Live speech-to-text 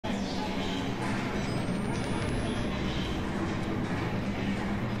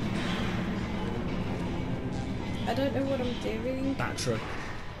I don't know what I'm doing. Battery.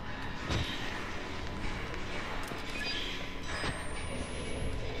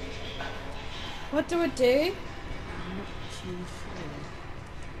 What do I do?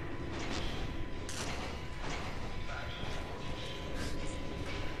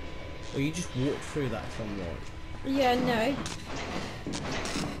 Well, you just walked through that if I'm right. Yeah, no.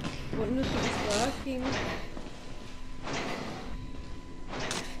 But nothing's working.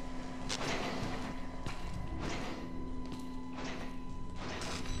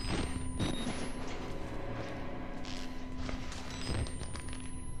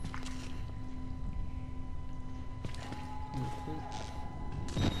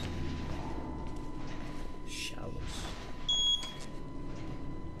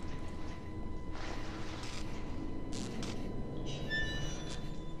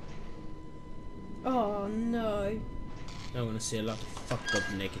 Oh no. I want to see a lot of fucked up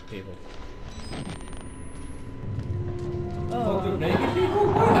naked people. Oh. Fucked up naked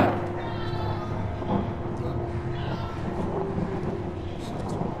people? Where?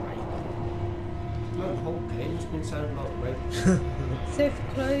 Sounds like rape. No, the whole game's been sounding like rape. Safe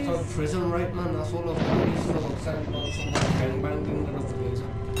It's clothes. like prison rape, man. That's all I've got. It's like sounding like some gangbanging that I've been.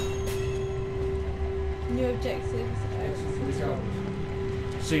 New objectives.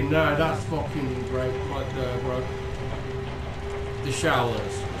 See, no, that's fucking great right there, bro. The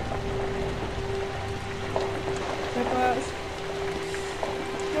showers. My God.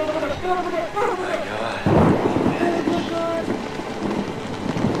 Oh my god. Oh my God.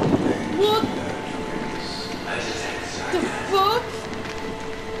 What the fuck?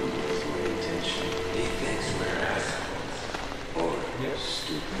 He thinks we're assholes. Or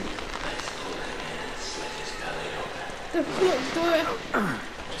stupid. Let's pull him in and slit his belly open. The fuck do I?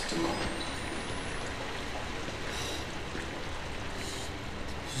 Just a moment.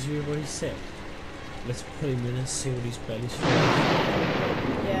 Did you hear what he said? Let's put him in and see what his belly's for.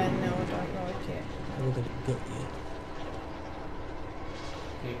 Yeah, no, I don't like it. I'm gonna gut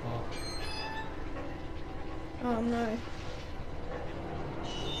you. Oh no.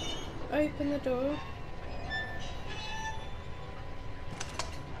 Open the door.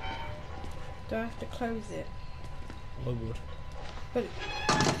 Do I have to close it? I would. But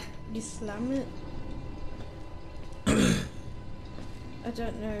you slam it? I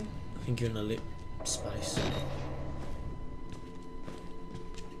don't know. I think you're in a lit space.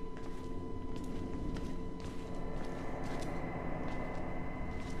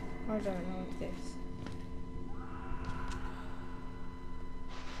 I don't like this.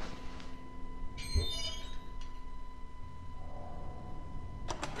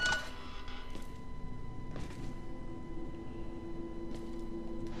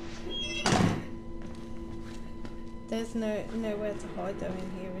 There's nowhere to hide though in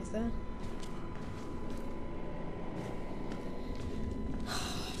here, is there?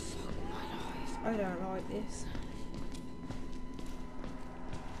 Fuck my life. I don't like this.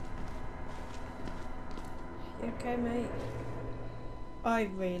 You okay, mate? I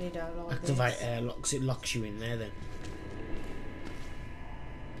really don't like Activate this. airlocks, it locks you in there then.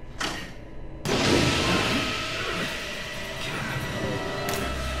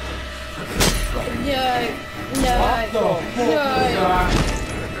 No, no, What the fuck no. is that?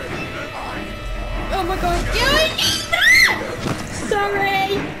 Oh my god, sorry!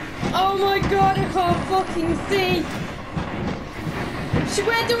 Oh my god, I can't fucking see!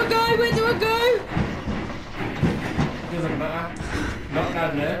 Where do I go? Where do I go? Doesn't matter. Not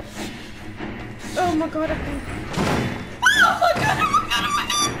down there. Oh my god, I can... Oh my god, oh my god, oh my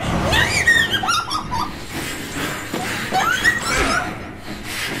god!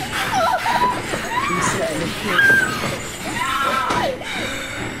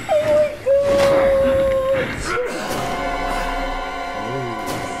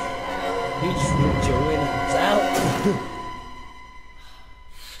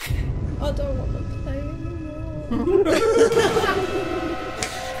 I don't want to play anymore.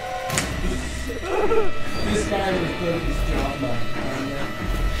 This guy was good at his job, man.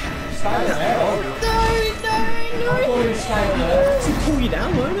 Stay there. No. I'll call him stay there. To pull you down,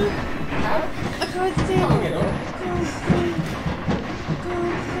 won't it? I can't see. I'll get up. Can't see.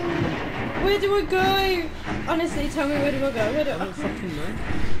 Where do I go? Honestly, tell me where do I go? Where do I don't fucking know.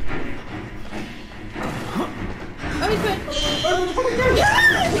 Open! Yeah!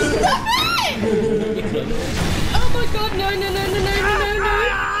 Stop it! Oh my god, no.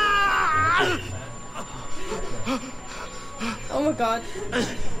 Oh my god.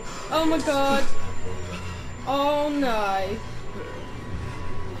 Oh my god. Oh no.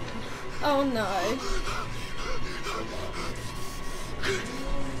 Oh no.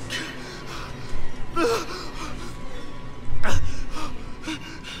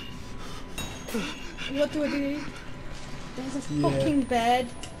 What do I do? There's a fucking bed.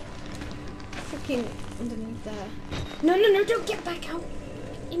 Fucking underneath there. No, no, no, don't get back out.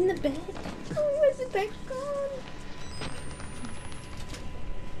 In the bed. Oh, where's the bed gone?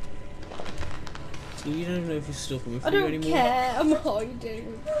 So you don't know if he's still coming for I you don't anymore? care. I'm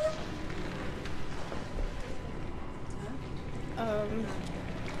hiding.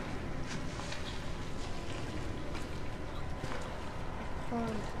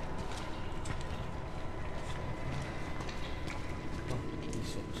 Fine. He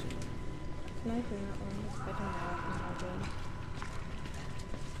sucks. Can I open that one? I don't know. I can hide in.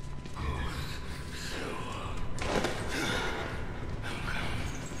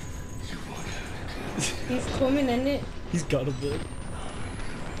 He's coming, isn't it? He's got a bit.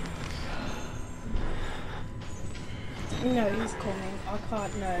 No, he's coming. I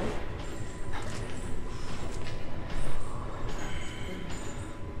can't know.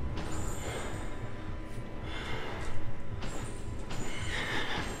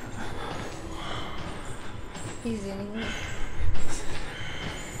 He's in here.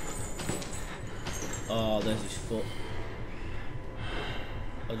 Oh, there's his foot.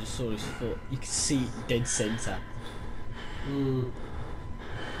 I just saw his foot. You can see dead centre.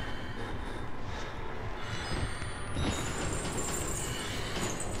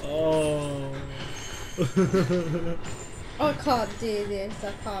 Oh. I can't do this.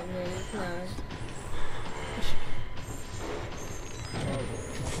 I can't move now.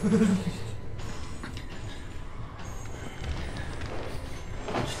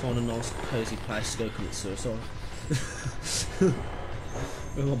 I just found a nice cosy place to go commit suicide.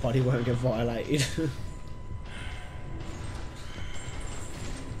 Where my body won't get violated.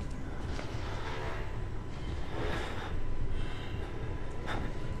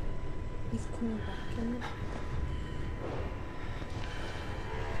 He's coming back, isn't it?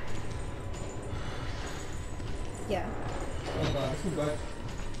 Yeah. Oh god, come back.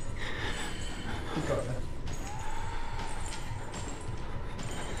 He got that.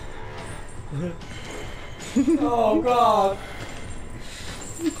 Oh god!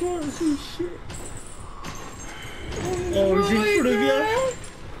 You can't see shit. Oh, he's in front of you.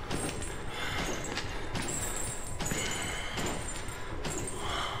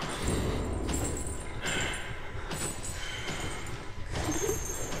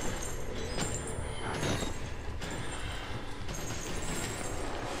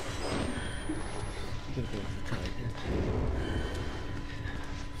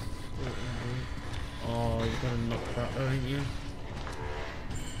 Oh, you're gonna knock that, aren't you?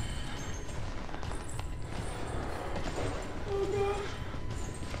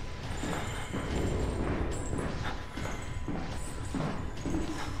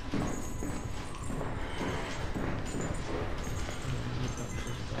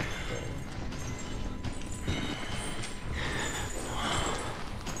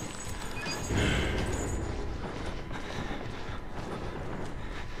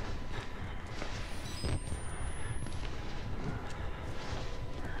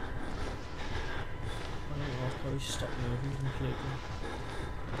 Probably stop moving completely.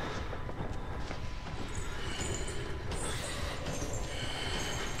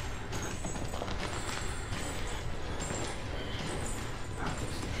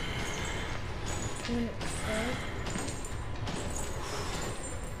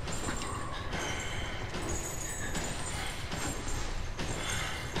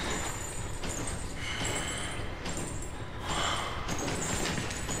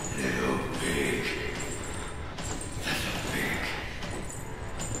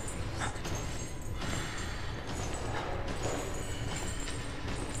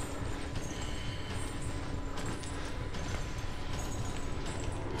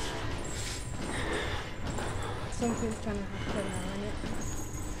 Something's gonna happen now, isn't it?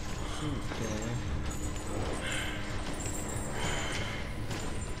 Okay.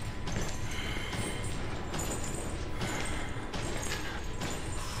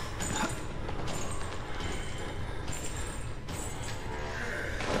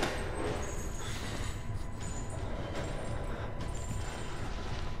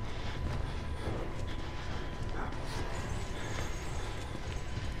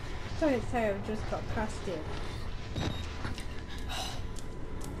 Don't say I've just got past it.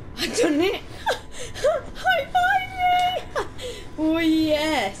 I've done it! High five me! Oh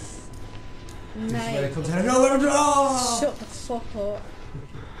yes! Mate. Shut the fuck up.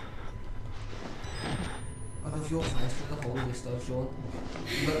 I love your face with the whole list though, Sean.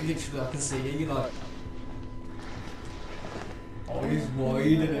 But literally I can see you, you're like... Eyes wide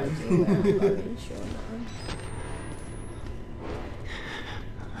and everything.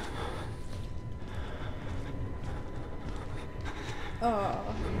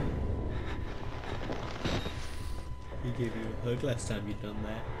 Oh. He gave you a hug last time you'd done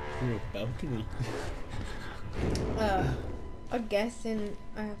that from a balcony. I'm guessing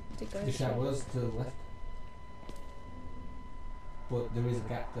I have to go. The shower's to the left. But there is a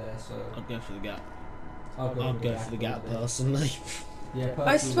gap there, so I'd go for the gap. I'll Go for the gap personally. Yeah,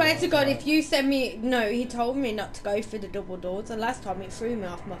 I swear to God, if you send me... No, he told me not to go for the double doors. The last time it threw me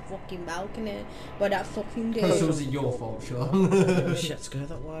off my fucking balcony. By that fucking dude. So was it your fault, Sean? Oh shit, go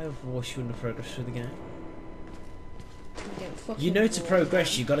that way, otherwise you wouldn't have progressed through the game. You know to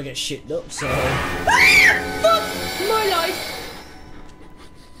progress you gotta get shit up, so... Fuck my life!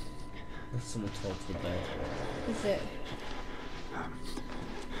 That's someone told to the bed. Is it?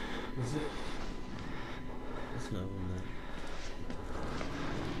 Is it? There's no one there.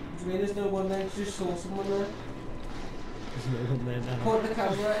 Do you mean there's no one there? You just saw someone there? There's no one there now. Point the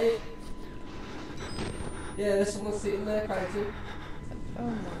camera at it. Yeah, there's someone sitting there, crouching. Oh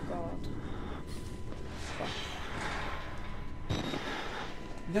my God.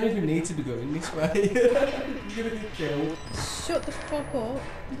 You don't even need to be going this way. You're gonna be killed. Shut the fuck up.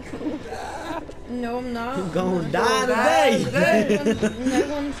 No, I'm not. I'm gonna die today!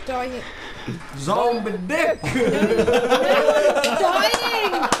 No one's dying. Zombie dick! No one's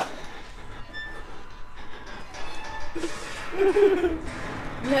dying!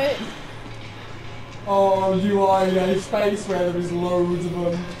 No. Oh, you are in a space where there is loads of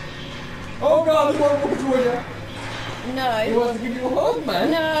them. Oh God, there's one walking toward you. No. He wants to give you a hug, man.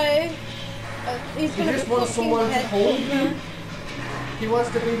 No. He's He gonna just wants fucking someone to head hold me. you. He wants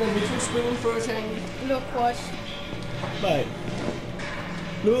to be the little spoon for a change. Look what. Mate.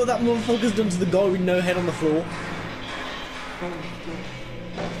 Look what that motherfucker's done to the guy with no head on the floor.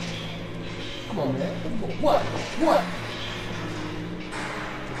 Come on, man. What? What?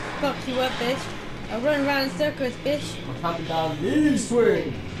 Fuck you up, bitch. I run around in circles, bitch. I'm tapping down the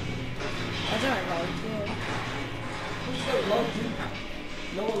swing. I don't like you. Who don't like you?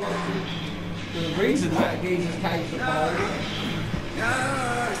 No one likes you. There's a reason that geezer's came to power.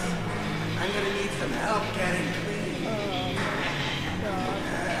 Yes! I'm gonna need some help getting clean. Oh my God.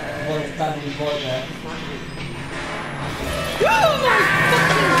 One standing right there. Oh my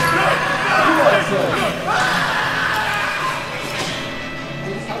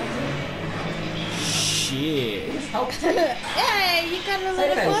Shit. fucking... Hey, you got a Say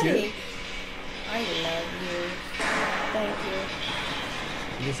little thank body. you. I love you. Thank you.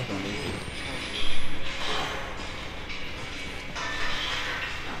 It looks like a movie.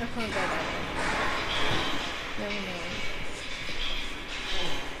 I can't go that way. Never mind.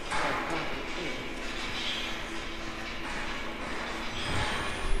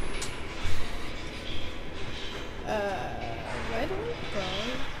 Where do we go?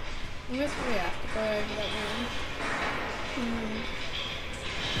 I guess we have to go over that room.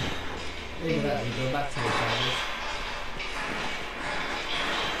 Leave that and go back to the showers.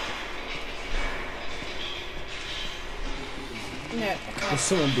 No, I There's can't.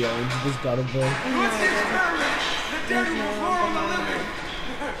 someone behind you, there's gotta be. No, there's no one behind me.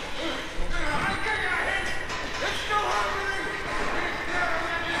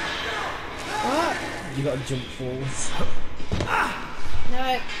 What? You gotta jump forwards. No.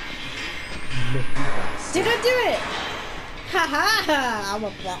 Lucky bastard. Did I do it? Ha ha ha! I'm a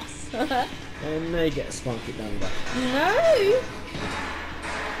boss. And now you get a spunk it down back. No.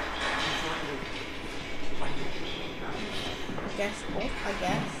 I guess what? I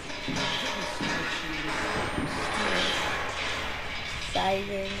guess.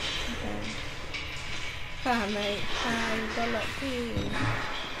 Saving. Okay. Ha mate. Ha, you got lucky.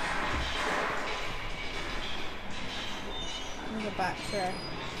 I'm the back track.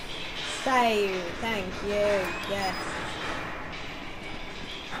 Save. Thank you. Yes.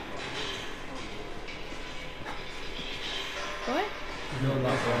 What? No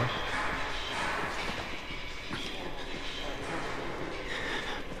love one.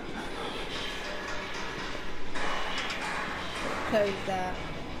 Close that.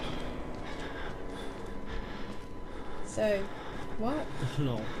 So, what?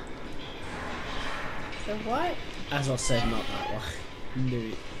 No. So what? As I said, not that way. Knew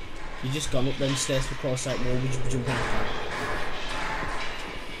it. You just gone up them stairs for Christ's sake, why would you jump out that?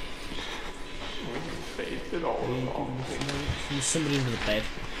 Faith in all along. There's somebody under the bed.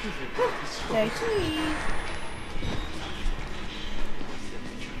 So cheese.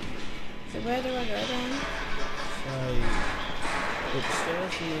 So where do I go then? So,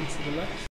 upstairs and then to the left.